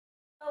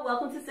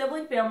Welcome to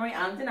Sibling Filmery.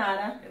 I'm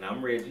Donata. And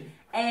I'm Reggie.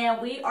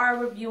 And we are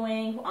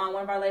reviewing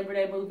one of our Labor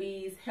Day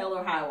movies, Hell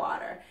or High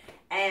Water.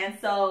 And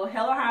so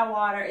Hell or High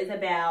Water is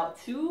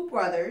about two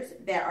brothers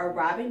that are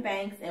robbing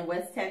banks in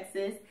West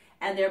Texas,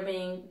 and they're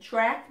being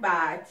tracked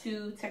by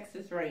two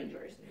Texas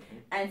Rangers.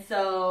 And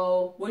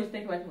so, what did you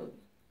think about the movie?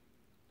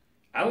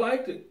 I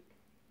liked it.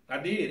 I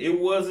did. It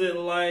wasn't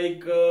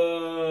like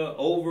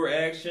over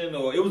action,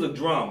 or it was a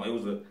drama.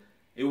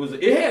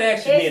 It had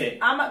action in it.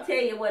 I'm gonna tell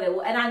you what it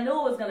was, and I knew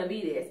it was gonna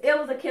be this. It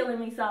was a Killing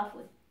Me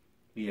Softly.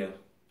 Yeah.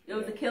 It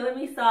was a Killing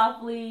Me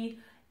Softly,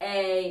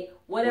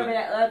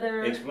 that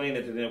other. Explain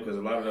it to them because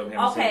a lot of them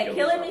haven't seen Okay,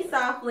 Killing Me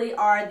Softly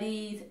are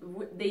these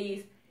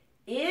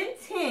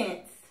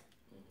intense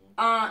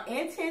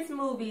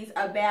movies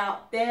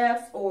about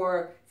thefts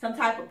or some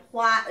type of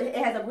plot. It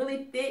has a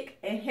really thick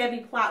and heavy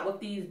plot with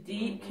these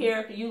deep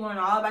characters. You learn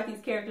all about these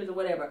characters or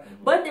whatever.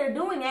 But they're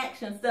doing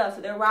action stuff.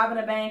 So they're robbing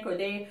a bank, or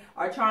they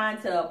are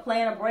trying to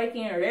plan a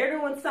break-in, or they're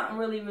doing something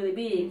really, really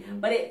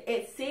big. But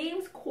it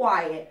seems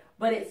quiet,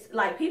 but it's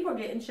like people are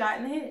getting shot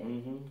in the head.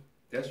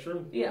 That's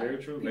true. Yeah. Very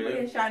true. People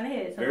getting shot in the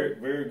head. So. Very,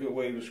 very good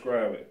way to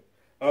describe it.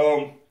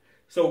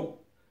 So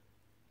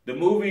the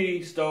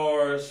movie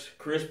stars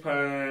Chris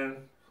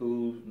Pine,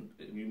 who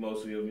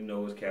most of you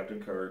know is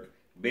Captain Kirk.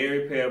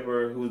 Barry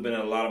Pepper, who's been in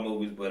a lot of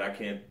movies, but I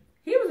can't.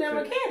 He was in a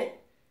Mechanic.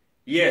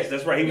 Yes,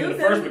 that's right. He was in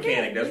the first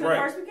Mechanic. That's right.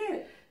 The first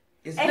Mechanic.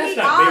 That's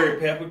not Barry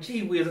Pepper.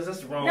 Gee whiz, that's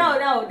the wrong. No,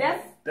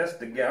 that's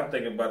the guy. I'm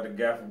thinking about the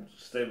guy from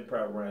Saving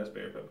Private Ryan. That's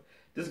Barry Pepper.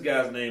 This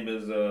guy's name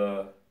is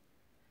I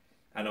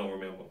don't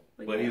remember,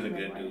 but he's a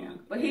good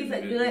dude. But he's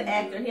a good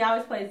actor. He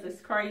always plays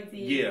this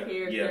crazy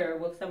character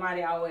with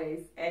somebody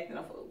always acting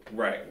a fool.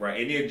 Right.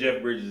 And then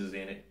Jeff Bridges is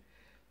in it,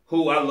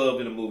 who I loved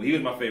in the movie. He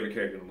was my favorite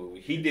character in the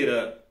movie. He did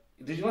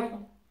Did you like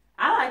him?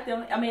 I liked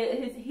him. I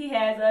mean, he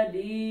has a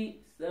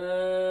deep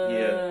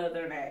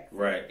Southern accent.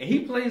 Right, and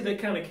he plays that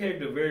kind of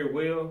character very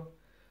well.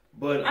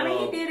 But I mean,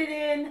 he did it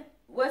in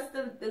what's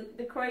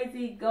the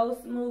crazy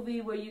ghost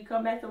movie where you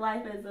come back to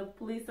life as a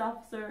police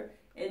officer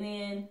and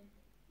then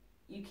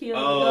you kill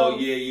the ghost?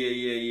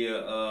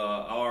 Yeah.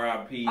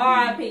 R.I.P.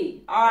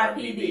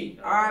 R.I.P.D.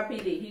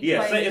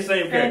 Yeah,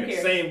 same character,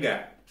 same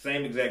guy,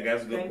 same exact guy.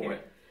 That's a good point.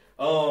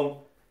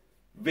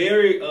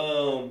 Very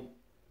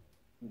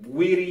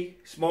witty,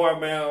 smart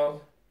mouth,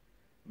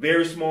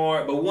 very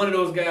smart. But one of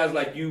those guys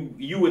like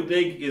you would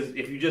think is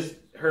if you just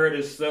heard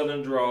his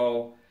southern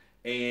drawl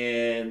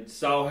and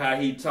saw how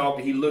he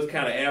talked, he looks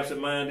kind of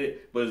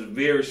absent-minded, but is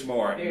very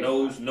smart.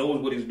 Knows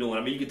what he's doing.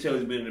 I mean, you can tell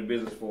he's been in the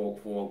business for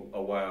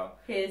a while.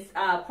 His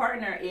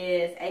partner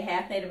is a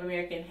half Native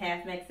American,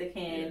 half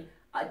Mexican.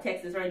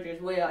 Texas Ranger as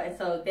well, and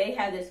so they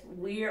have this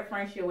weird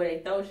friendship where they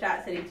throw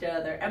shots at each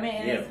other. I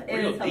mean, it's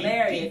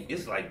hilarious.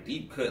 It's like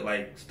deep cut,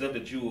 like stuff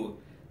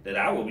that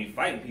I would be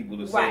fighting people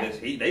to say this.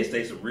 They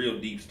say some real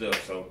deep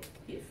stuff. So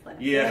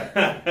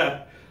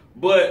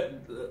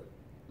but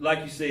like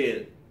you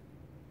said,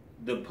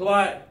 the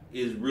plot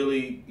is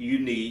really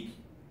unique.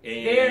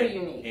 And, very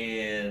unique.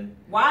 And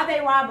why they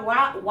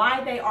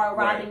are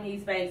robbing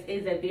these banks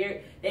is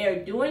they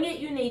are doing it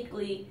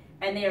uniquely,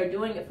 and they are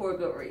doing it for a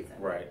good reason.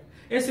 Right.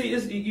 And see,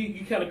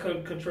 you kind of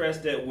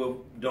contrast that with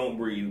Don't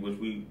Breathe, which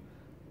we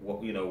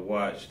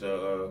watched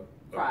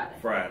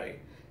Friday.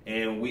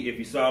 And if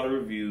you saw the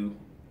review,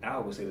 I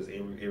always say this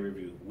every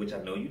review, which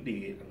I know you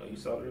did. I know you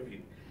saw the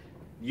review.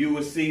 You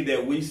would see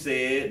that we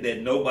said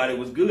that nobody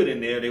was good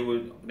in there.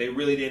 They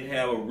really didn't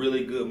have a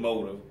really good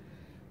motive.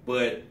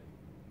 But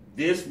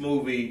this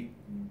movie,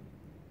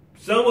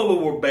 some of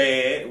them were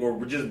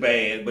just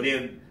bad, but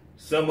then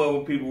some of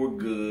them people were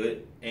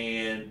good,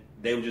 and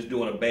they were just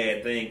doing a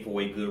bad thing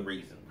for a good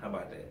reason. How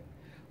about that?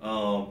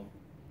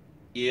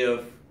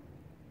 If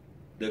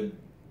the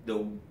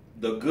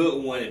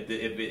good one,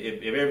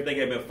 if everything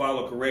had been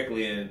followed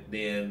correctly,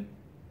 then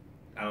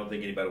I don't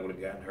think anybody would have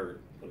gotten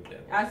hurt.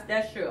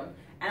 That's true.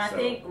 And I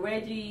think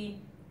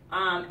Reggie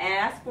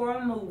asked for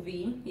a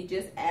movie. He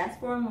just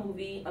asked for a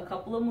movie a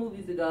couple of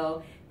movies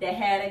ago that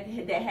had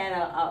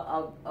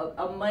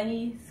a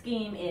money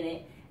scheme in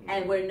it,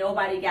 and where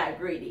nobody got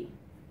greedy.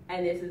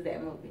 And this is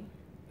that movie.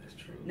 That's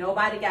true.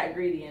 Nobody got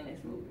greedy in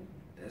this movie.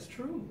 That's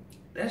true.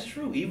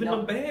 Even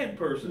a bad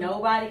person.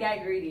 Nobody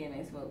got greedy in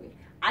this movie.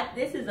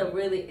 This is a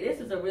really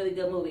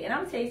good movie. And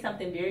I'm gonna tell you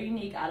something very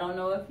unique. I don't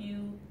know if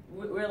you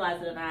realize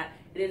it or not.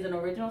 It is an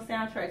original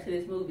soundtrack to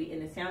this movie,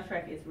 and the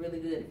soundtrack is really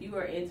good. If you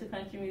are into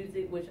country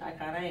music, which I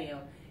kind of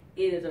am,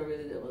 it is a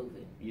really good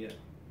movie. Yeah.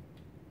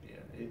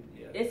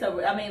 It's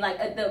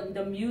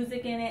the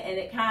music in it, and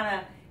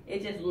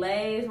it just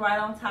lays right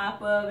on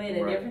top of it,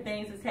 and different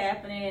things is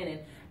happening,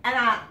 and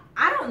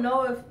I don't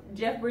know if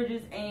Jeff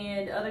Bridges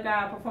and the other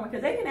guy are performing,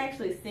 because they can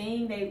actually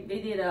sing. They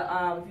did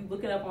if you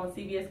look it up on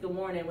CBS Good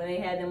Morning, when they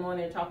had them on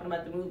there talking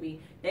about the movie,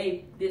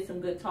 they did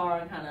some guitar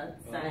and kind of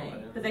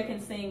sang, because they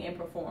can sing and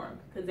perform,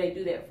 because they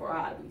do that for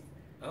hobbies.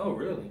 Oh,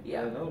 really?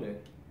 Yeah. I didn't know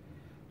that.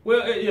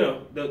 Well,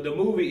 the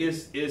movie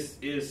is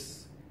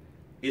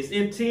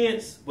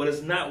intense, but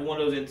it's not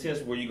one of those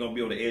intense where you're gonna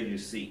be on the edge of your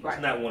seat. Right.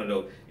 It's not one of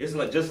those. It's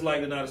like, just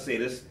like Donata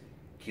said,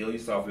 Kill You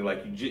Softly.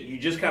 Like you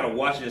just kind of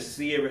watching and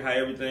see how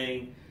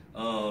everything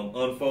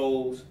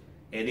unfolds,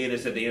 and then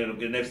it's at the end.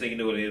 The next thing you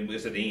know,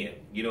 it's at the end.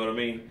 You know what I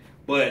mean?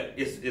 But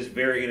it's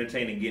very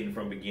entertaining getting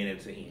from beginning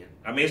to end.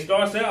 I mean, it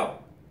starts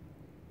out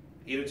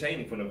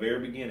entertaining from the very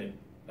beginning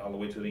all the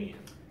way to the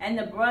end. And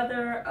the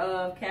brother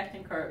of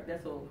Captain Kirk,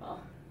 that's what we call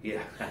him.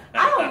 Yeah.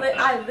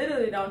 I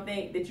literally don't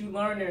think that you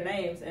learn their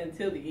names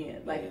until the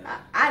end. Like,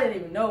 I didn't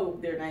even know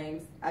their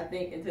names, I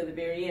think, until the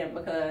very end,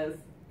 because,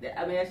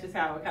 I mean, that's just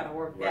how it kind of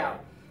worked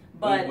out.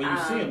 But when you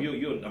see him,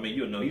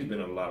 you'll know he's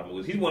been in a lot of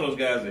movies. He's one of those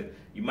guys that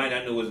you might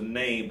not know his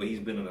name, but he's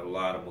been in a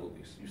lot of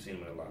movies. You've seen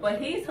him in a lot.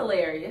 But he's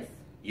hilarious.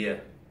 Yeah.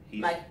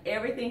 Like,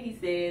 everything he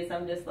says,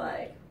 I'm just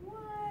like,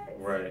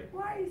 right.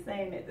 Why are you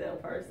saying that to a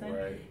person?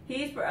 Right.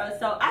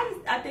 So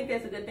I think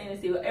that's a good thing to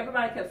see.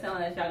 Everybody kept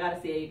telling us, y'all got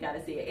to see it, you got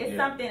to see it. It's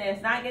something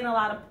that's not getting a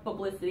lot of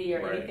publicity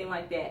or anything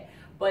like that,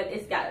 but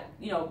it's got,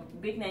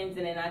 big names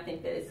in it, and I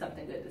think that it's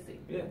something good to see.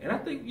 Yeah, and I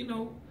think,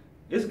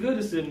 it's good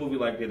to see a movie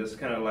like that that's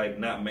kind of like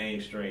not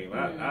mainstream.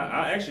 Mm-hmm.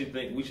 I actually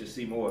think we should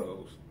see more of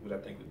those, which I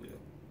think we will.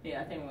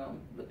 Yeah, I think we'll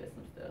look at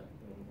some stuff.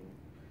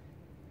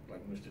 Mm-hmm.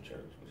 Like Mr.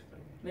 Church, what you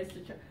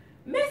think?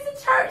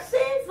 Mr. Church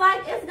seems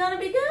like it's going to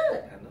be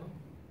good. I know.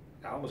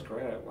 I almost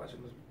cried watching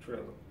this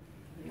trailer.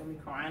 You're going to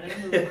be crying in the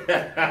movie.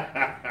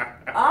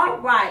 All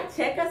right.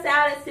 Check us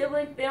out at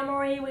Sibling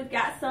Filmery. We've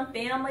got some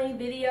family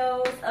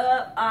videos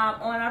up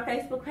on our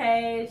Facebook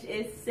page.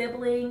 It's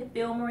Sibling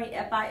Filmery,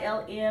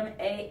 Filmary.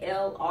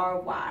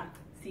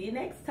 See you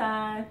next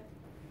time.